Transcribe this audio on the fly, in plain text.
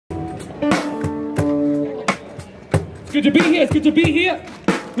It's good to be here. It's good to be here.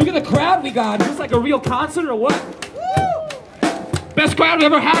 Look at the crowd we got. Is this like a real concert or what? Best crowd we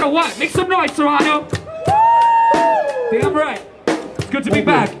ever had or what? Make some noise, Toronto. Damn right. It's good to be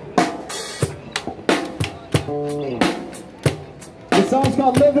back. The song's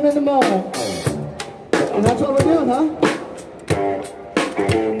called Living in the Moment. And that's what we're doing, huh?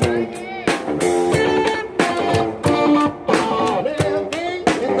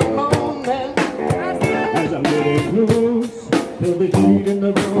 Feel the heat in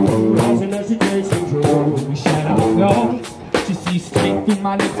the room, rising as she takes control. We shut our doors. She sees straight through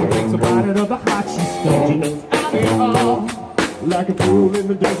my lips and drinks a bottle of the hot she stole. She knows I'm in awe, like a fool in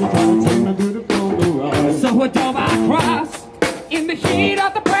the desert, trying to take me through the flow. So I dove I cross in the heat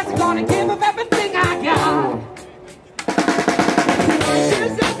of the press, gonna give up everything I got.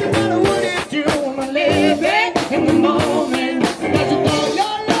 There's nothing that I wouldn't do when I live it in the moment. That you know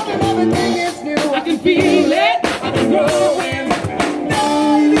your love and everything is new. I can feel it, I've been growing.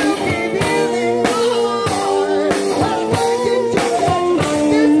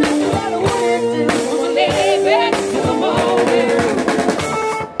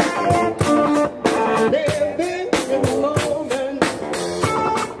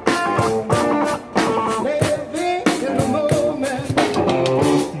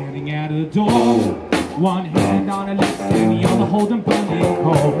 One hand on her lips and the other holding burning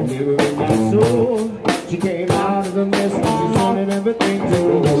cold. Never in my soul, she came out of the mist and she's turning everything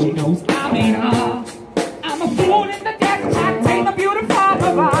to. She knows I'm in her. I'm a fool in the deck, I take the beauty from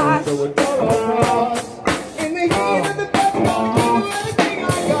her eyes. So it all across, in the heat of the best, gonna give everything I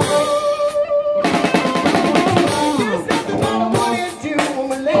got. There's nothing that I wouldn't do when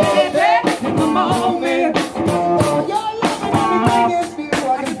we live it in the moment. Your love and everything is new,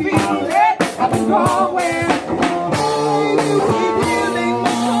 I can feel it, I've been growing.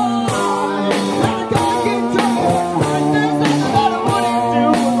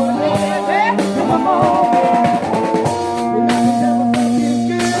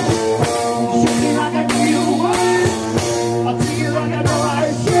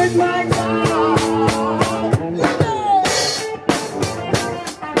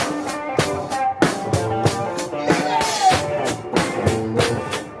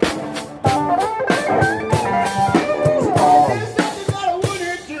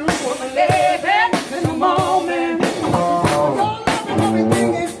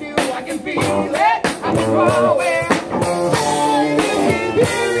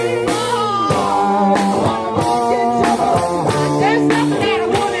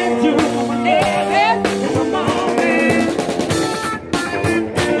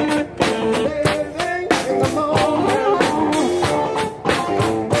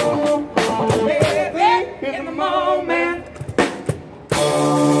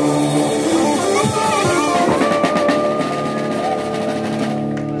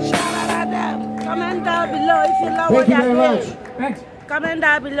 Thank you very much. Thanks. Comment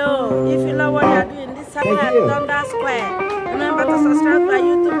down below if you know what you're doing this summer at Thunder Square. Remember to subscribe to our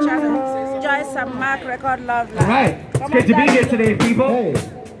YouTube channel. Joyce and Mark Record Love Live. Alright, it's good to be here today, people. Hey.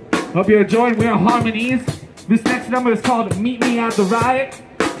 Hope you're enjoying. We're on Harmonies. This next number is called Meet Me at the Riot.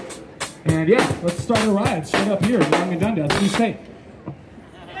 And yeah, let's start a riot straight up here in Young and Dundas. What do you say?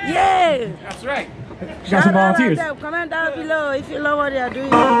 Yeah! That's right. Got some volunteers. Comment down below if you know what you're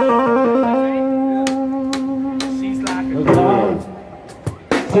doing. She's like a love,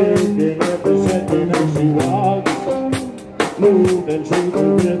 taking every second as she walks, moving through the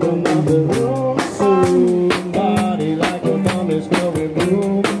rhythm of the room. Somebody like a bomb is going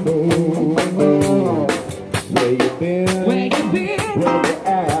boom, boom, boom. Where you been? Where you been? Where you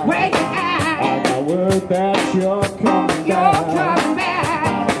at? Where you at? I got word that you're coming back. You're coming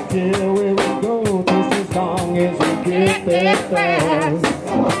back. Till we will go just as long as we get there fast.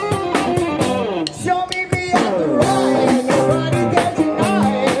 Show me the other right. Nobody can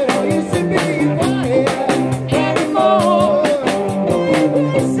deny it. I used to be quiet anymore.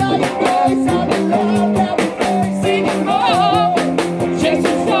 Saw your face, saw the love that we face. Singing more,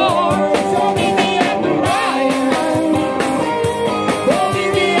 chasing more. Show me the other right. Show me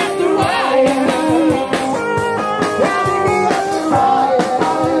the other right. Show me the other right.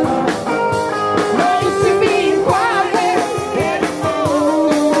 I used to be quiet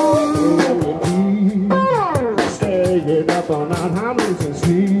anymore. Staying up all night, I'm losing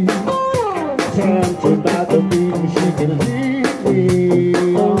sleep. Tempted by the beat, she can lead me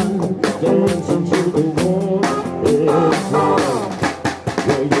on. Dancing to the wall, it's on.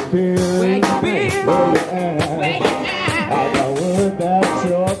 Where you been? Where you been? Where you at? Where you at? I got word that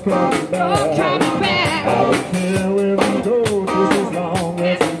you're coming back. You're coming back. I don't care where we go, just as long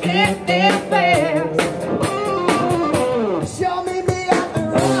as we get there fast.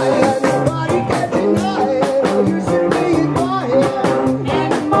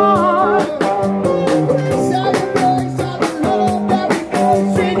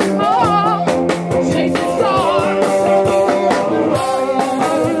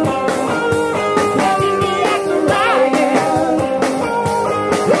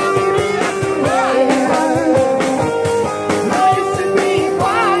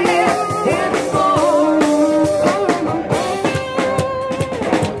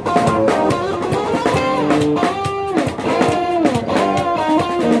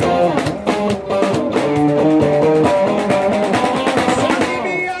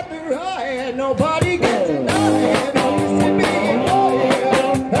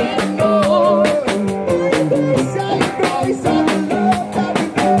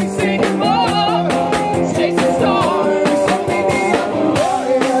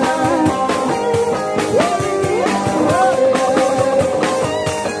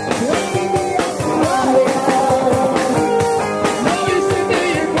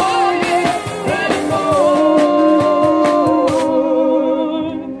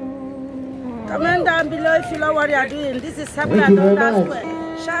 if you know what you are doing. This is Sapla Thank you very Donda much.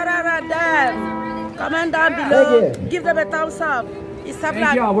 Square. Shout out at them. Comment down below. Thank you. Give them a thumbs up. It's Sapla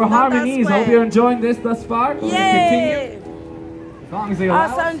Thank y'all. We're Donda Harmonies. Square. Hope you're enjoying this thus far. Continue. Yay! As long as they allow.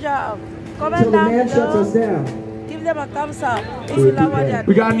 Awesome job. Until Comment the down man shuts us below. down. Give them a thumbs up if you know what they are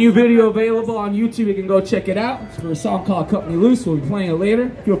We doing. got a new video available on YouTube. You can go check it out. It's for a song called Cut Me Loose. We'll be playing it later.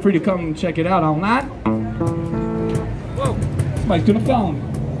 Feel free to come and check it out online. Whoa, somebody's doing a phone.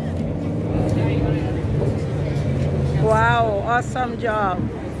 Wow, awesome job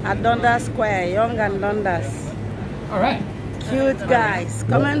at Donda Square, Young and Dondas. All right. Cute guys.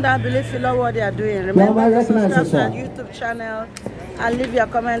 Comment down below if you know what they are doing. Y'all Remember might to recognize subscribe to this our YouTube channel and leave your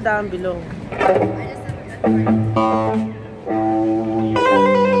comment down below.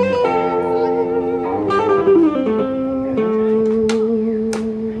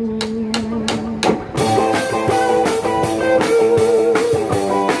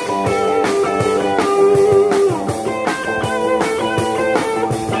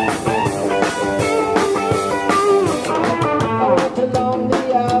 Along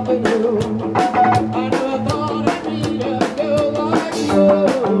the avenue, I never thought I'd meet a girl like you.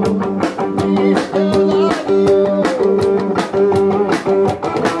 Meet a girl like you.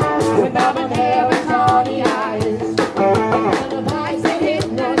 With diamond hair and tawny eyes, and the eyes that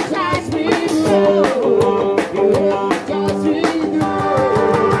hypnotize me through. You hypnotize me through.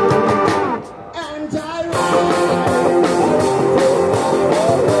 And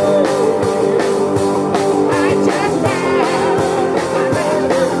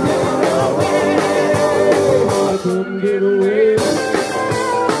I couldn't get away.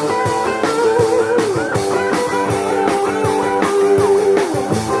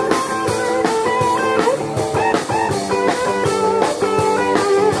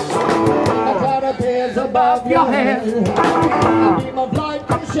 I got a pairs above your head. A beam of light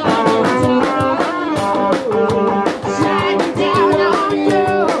come shining down on you. Shining down on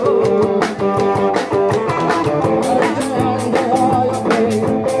you. Under all your pain.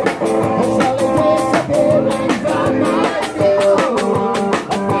 It's slowly disappearing from my view.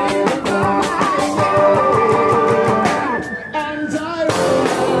 Appearing from my view. And I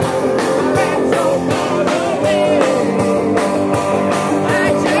ran so far away.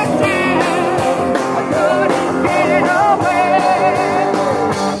 I just ran. I couldn't get away.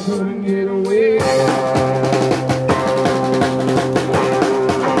 I couldn't get away.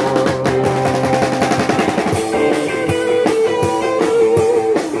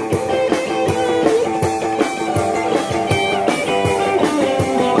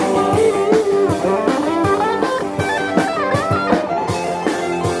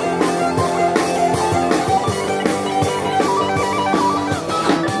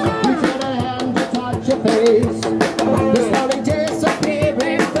 Reach out a hand to touch your face. You're slowly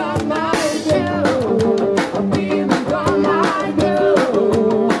disappearing from my view. Appearing from my view.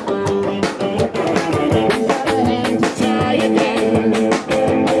 Reach out a hand to try again.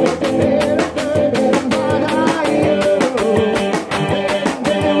 With the fear of burning, what are you?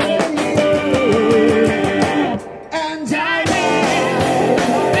 And I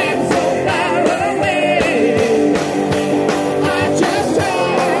ran so far away. I just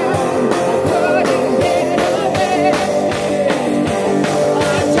ran, I couldn't get away.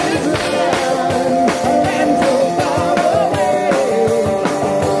 I just ran so far away.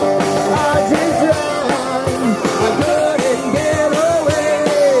 I just ran, I couldn't get away.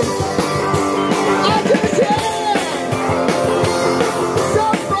 I just ran so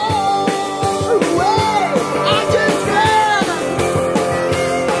far away. I just ran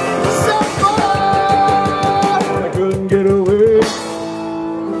so far. I couldn't get away.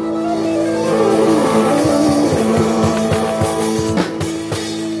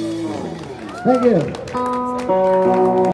 Thank you.